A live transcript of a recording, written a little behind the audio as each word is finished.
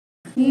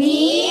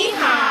你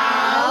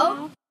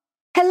好.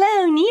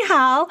 Hello, 你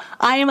好.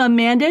 I am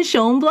Amanda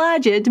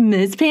Hsiung-Blodgett,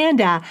 Miss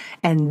Panda,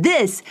 and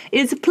this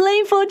is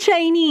Playful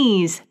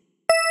Chinese.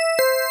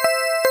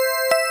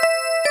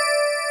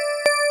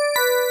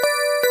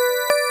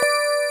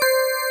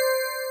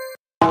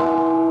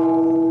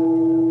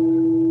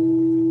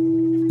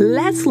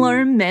 Let's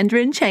learn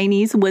Mandarin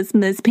Chinese with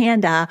Miss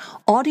Panda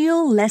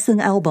audio lesson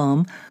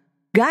album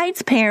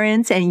guides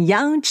parents and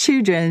young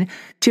children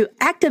to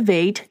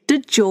activate the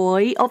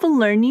joy of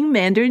learning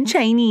Mandarin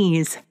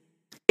Chinese.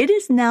 It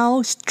is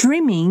now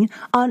streaming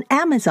on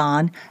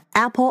Amazon,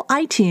 Apple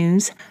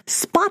iTunes,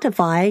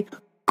 Spotify,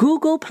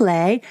 Google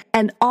Play,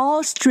 and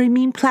all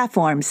streaming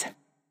platforms.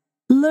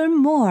 Learn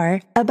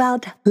more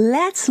about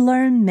Let's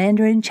Learn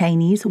Mandarin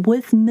Chinese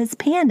with Miss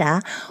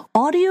Panda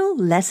audio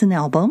lesson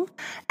album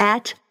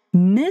at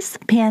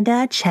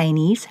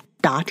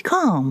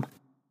MissPandaChinese.com.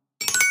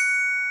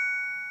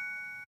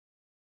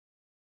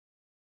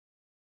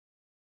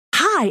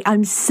 Hi,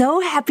 I'm so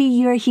happy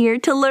you're here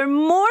to learn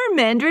more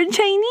Mandarin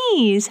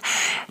Chinese.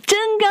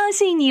 真高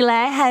兴你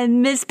来和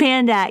Miss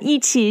Panda 一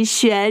起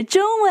学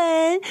中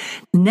文。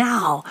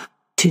Now,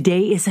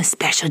 today is a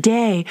special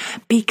day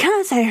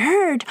because I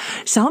heard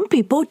some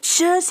people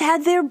just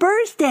had their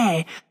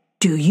birthday.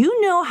 Do you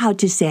know how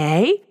to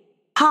say,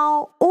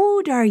 "How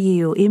old are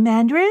you" in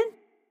Mandarin?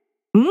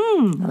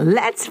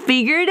 Let's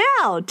figure it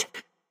out.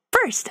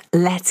 First,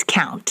 let's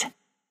count.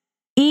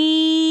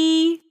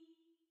 1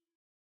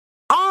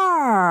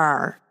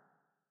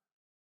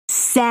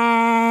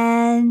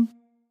 2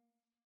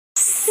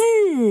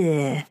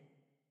 3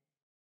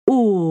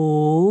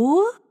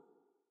 4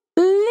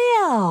 5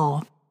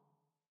 6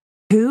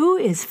 Who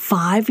is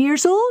 5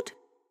 years old?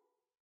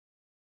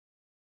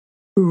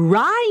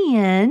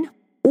 Ryan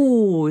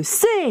 5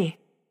岁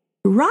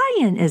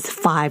Ryan is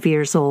 5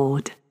 years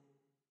old.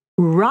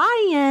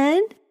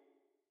 Ryan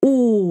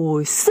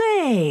 5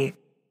岁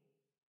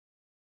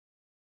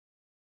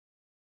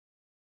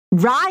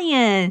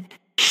Ryan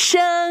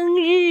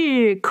生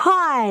日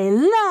快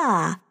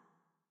乐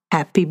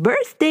Happy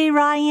birthday,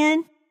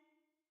 Ryan!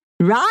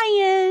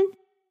 Ryan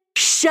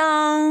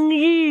生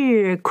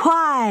日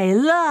快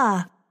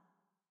乐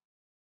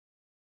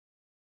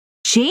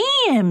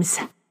James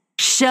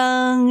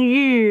生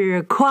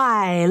日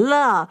快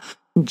乐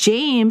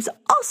James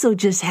also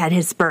just had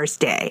his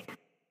birthday.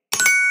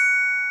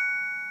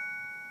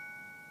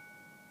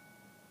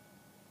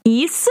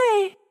 1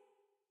岁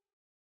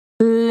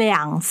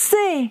 2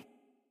岁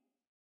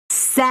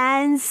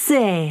 3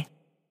岁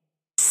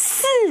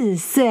 4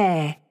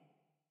岁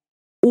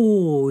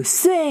 5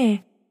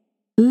岁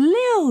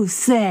 6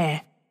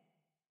岁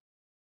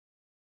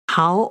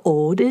How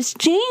old is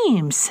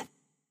James?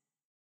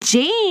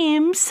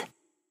 James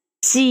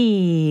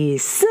几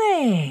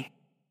岁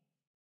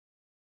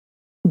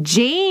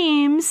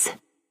James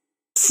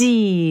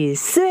几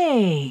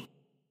岁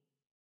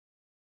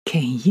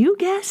Can you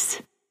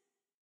guess?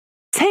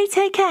 猜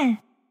猜看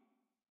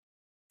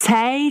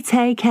猜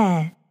猜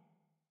看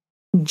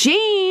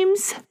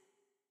James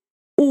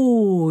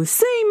 5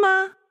岁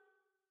吗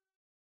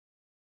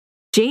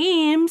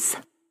James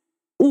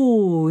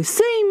 5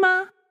岁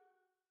吗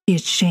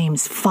Is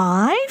James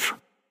 5?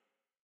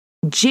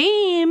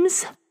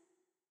 James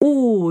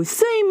 5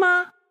岁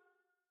吗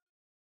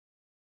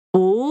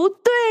不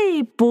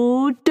对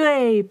不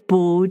对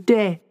不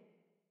对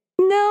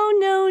No,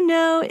 no,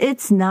 no,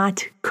 it's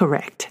not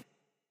correct.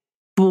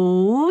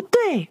 不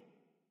对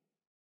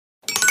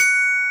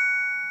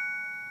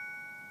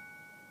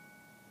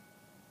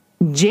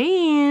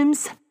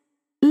James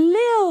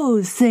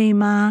 6岁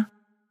吗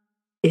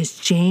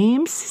Is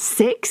James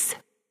 6?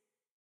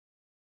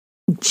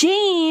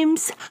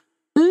 James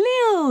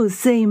 6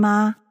岁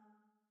吗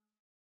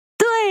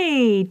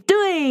对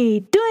对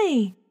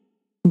对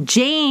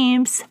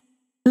James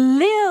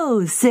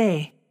 6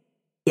岁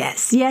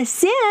Yes,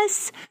 yes,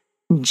 yes.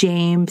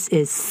 James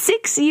is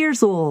 6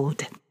 years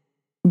old.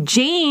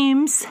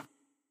 James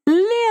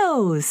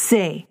 6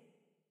岁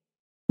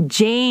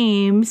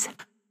James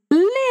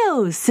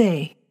 6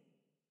岁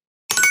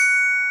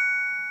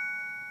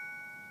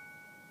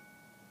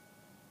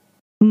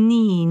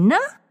你呢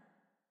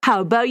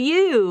How about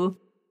you?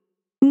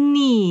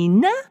 你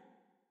呢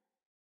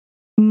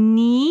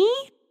你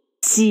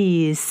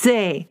几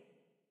岁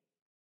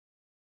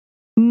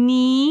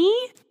你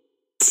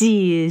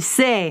几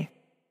岁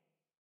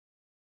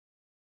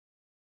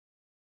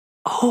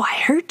Oh,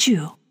 I heard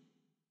you.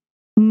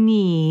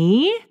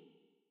 你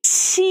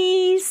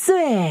7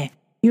岁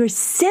You're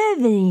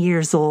 7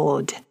 years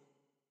old.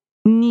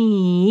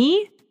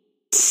 你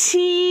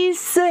7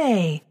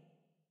岁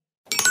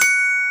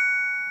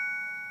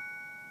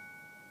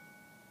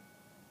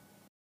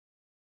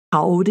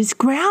How old is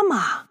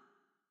Grandma?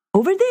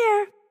 Over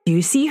there. Do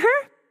you see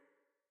her?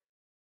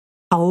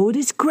 How old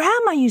is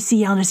Grandma you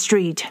see on the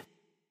street?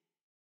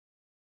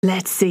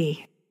 Let's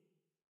see.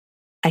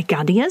 I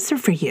got the answer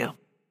for you.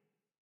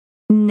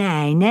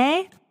 奶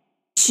奶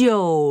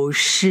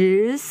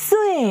90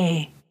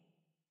岁。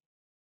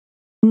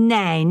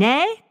奶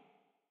奶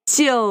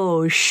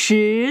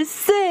90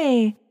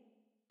岁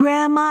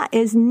Grandma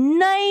is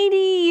 90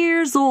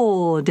 years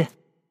old.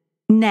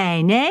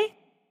 奶奶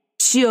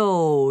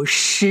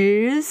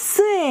90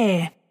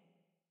岁。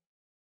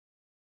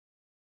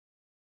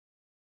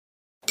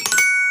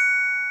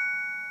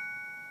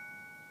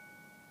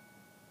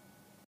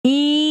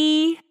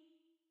1、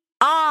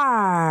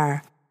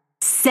2、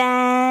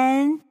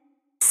3、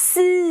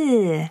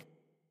4、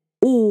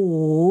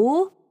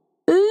5、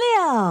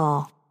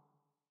6。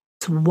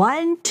It's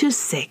 1 to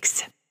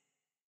 6.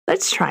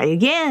 Let's try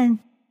again.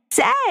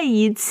 再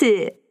一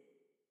次。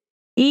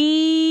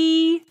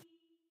1、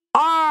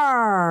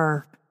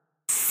2、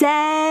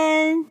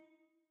3、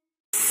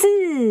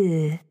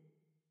4、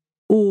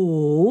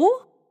5、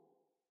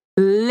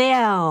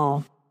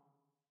6。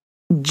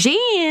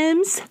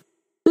James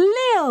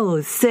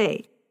 6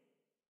岁。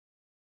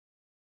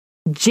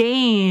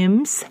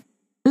James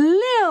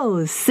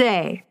 6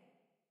岁。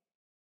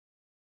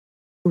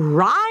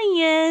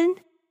Ryan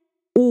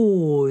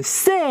 5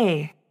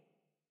岁。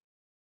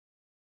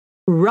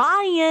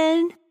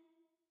Ryan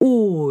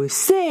 5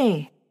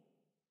岁。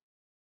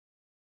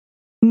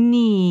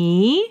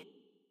你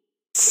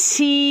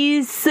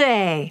7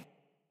岁。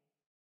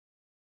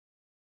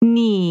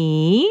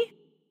你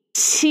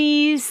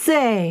7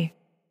岁。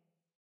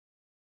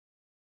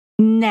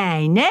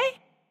奶奶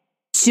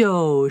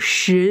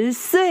90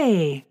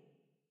岁。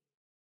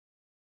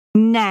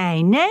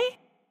奶奶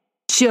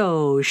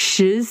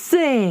90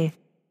岁。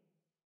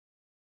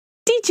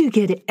Did you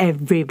get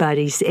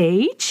everybody's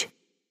age?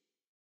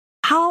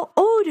 How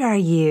old are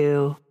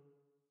you?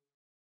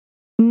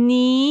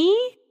 你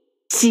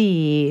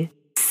几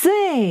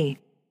岁？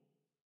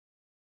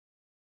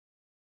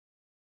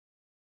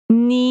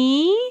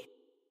你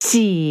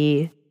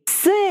几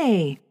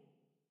岁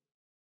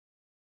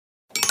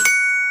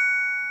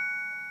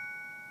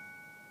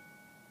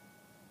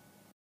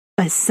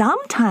？But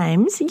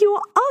sometimes you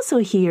will also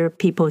hear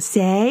people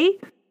say,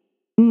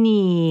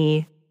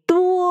 你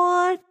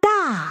多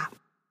大？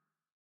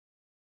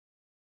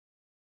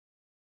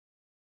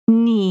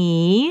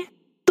你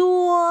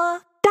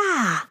多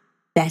大？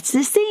 That's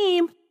the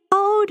same.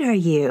 How old are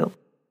you?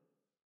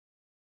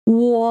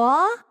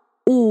 我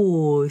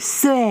5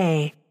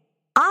岁。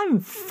I'm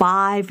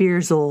 5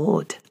 years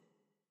old.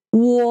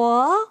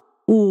 我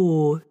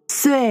5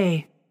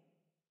岁。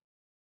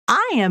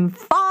I am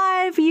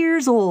 5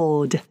 years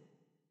old.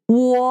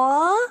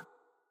 我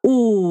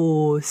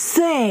5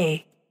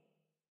岁。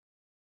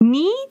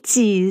你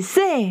几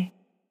岁？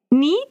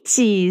你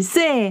几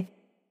岁？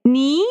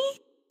你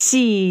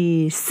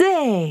几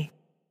岁？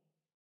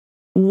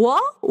我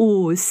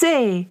5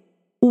岁。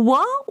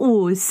我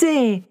5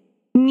岁。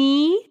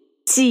你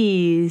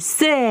几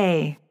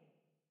岁？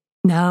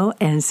 Now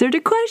answer the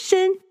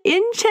question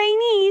in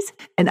Chinese,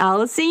 and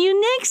I'll see you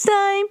next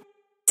time.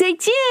 再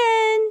见!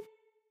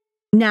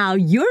 Now,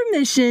 your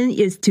mission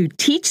is to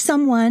teach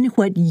someone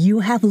what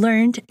you have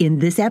learned in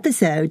this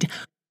episode.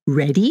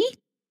 Ready,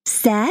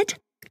 set,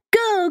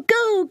 go,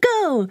 go,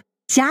 go!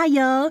 加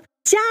油,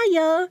 加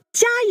油,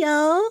 加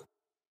油!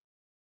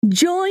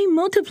 Joy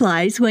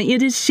multiplies when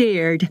it is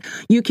shared.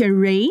 You can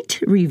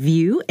rate,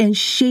 review, and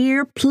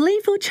share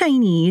Playful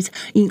Chinese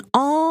in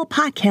all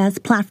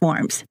podcast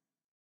platforms.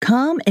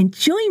 Come and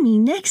join me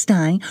next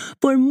time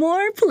for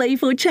more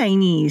Playful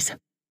Chinese.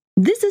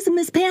 This is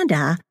Miss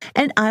Panda,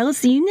 and I'll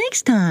see you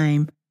next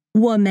time.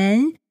 我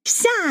们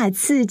下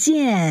次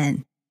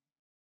见。